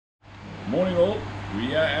Morning all,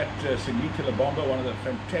 we are at Singita, Lebombo, one of the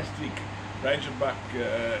fantastic Ranger Buck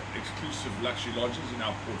exclusive luxury lodges in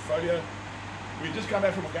our portfolio. We've just come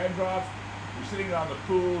back from a game drive. We're sitting around the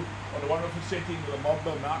pool on a wonderful setting with the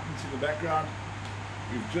Lebombo Mountains in the background.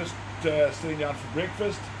 We've just sitting down for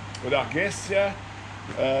breakfast with our guests here.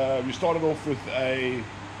 We started off with a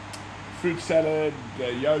fruit salad,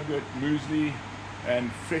 yogurt, muesli and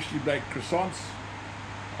freshly baked croissants.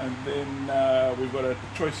 And then we've got a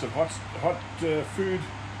choice of hot food,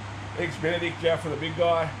 eggs Benedict here for the big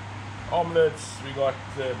guy, omelets, we got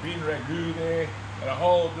bean ragu there, and a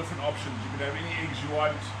whole different options. You can have any eggs you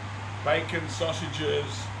want, bacon, sausages,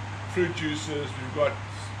 fruit juices. We've got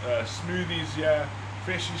smoothies here,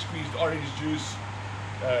 freshly squeezed orange juice,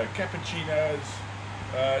 cappuccinos.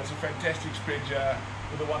 It's a fantastic spread here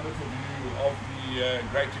with a wonderful view of the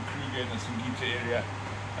greater Kruger and the Singita area.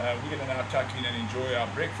 We're going to now tuck in and enjoy our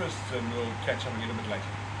breakfast, and we'll catch up again a bit later.